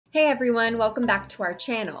Hey everyone, welcome back to our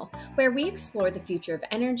channel, where we explore the future of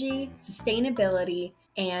energy, sustainability,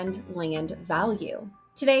 and land value.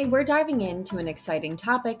 Today, we're diving into an exciting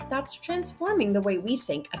topic that's transforming the way we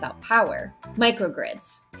think about power: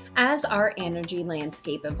 microgrids. As our energy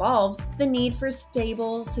landscape evolves, the need for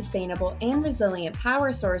stable, sustainable, and resilient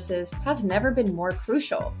power sources has never been more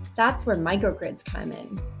crucial. That's where microgrids come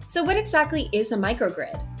in. So what exactly is a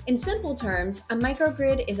microgrid? In simple terms, a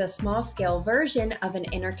microgrid is a small-scale version of an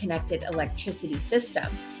interconnected electricity system.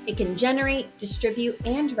 It can generate, distribute,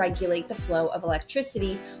 and regulate the flow of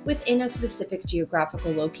electricity within a specific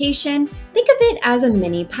geographical location. Think of it as a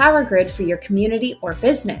mini power grid for your community or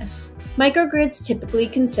business. Microgrids typically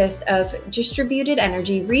consist of distributed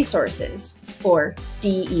energy resources, or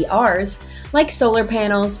DERs, like solar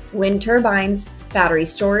panels, wind turbines, battery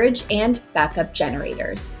storage, and backup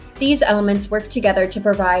generators. These elements work together to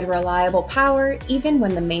provide reliable power even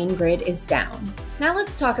when the main grid is down. Now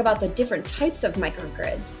let's talk about the different types of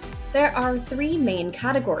microgrids. There are three main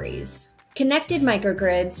categories. Connected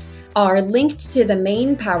microgrids are linked to the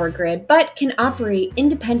main power grid but can operate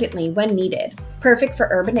independently when needed, perfect for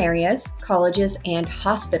urban areas, colleges, and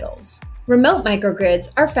hospitals. Remote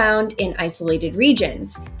microgrids are found in isolated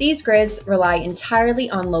regions. These grids rely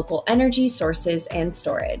entirely on local energy sources and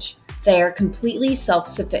storage. They are completely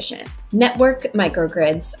self-sufficient. Network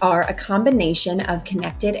microgrids are a combination of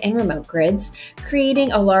connected and remote grids,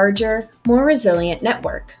 creating a larger, more resilient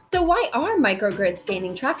network. So why are microgrids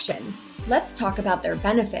gaining traction? Let's talk about their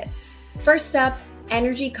benefits. First up,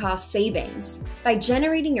 energy cost savings. By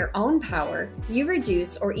generating your own power, you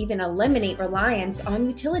reduce or even eliminate reliance on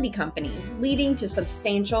utility companies, leading to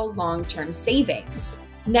substantial long-term savings.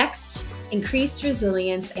 Next, increased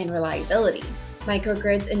resilience and reliability.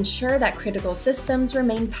 Microgrids ensure that critical systems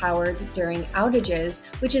remain powered during outages,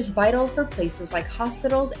 which is vital for places like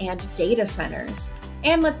hospitals and data centers.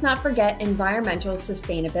 And let's not forget environmental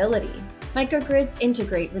sustainability. Microgrids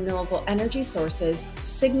integrate renewable energy sources,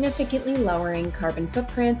 significantly lowering carbon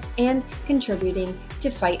footprints and contributing to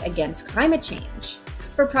fight against climate change.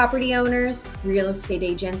 For property owners, real estate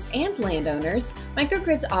agents, and landowners,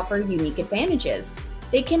 microgrids offer unique advantages.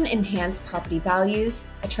 They can enhance property values,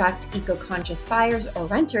 attract eco-conscious buyers or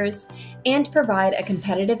renters, and provide a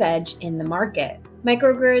competitive edge in the market.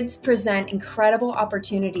 Microgrids present incredible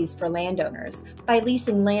opportunities for landowners. By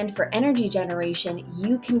leasing land for energy generation,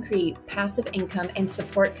 you can create passive income and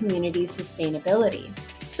support community sustainability.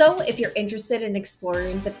 So if you're interested in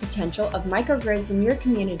exploring the potential of microgrids in your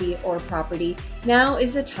community or property, now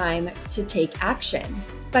is the time to take action.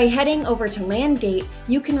 By heading over to LandGate,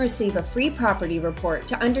 you can receive a free property report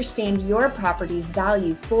to understand your property's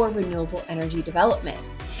value for renewable energy development.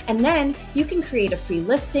 And then you can create a free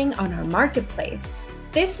listing on our marketplace.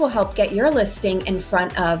 This will help get your listing in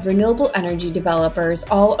front of renewable energy developers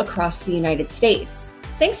all across the United States.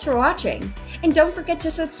 Thanks for watching, and don't forget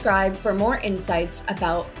to subscribe for more insights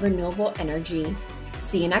about renewable energy.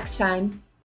 See you next time.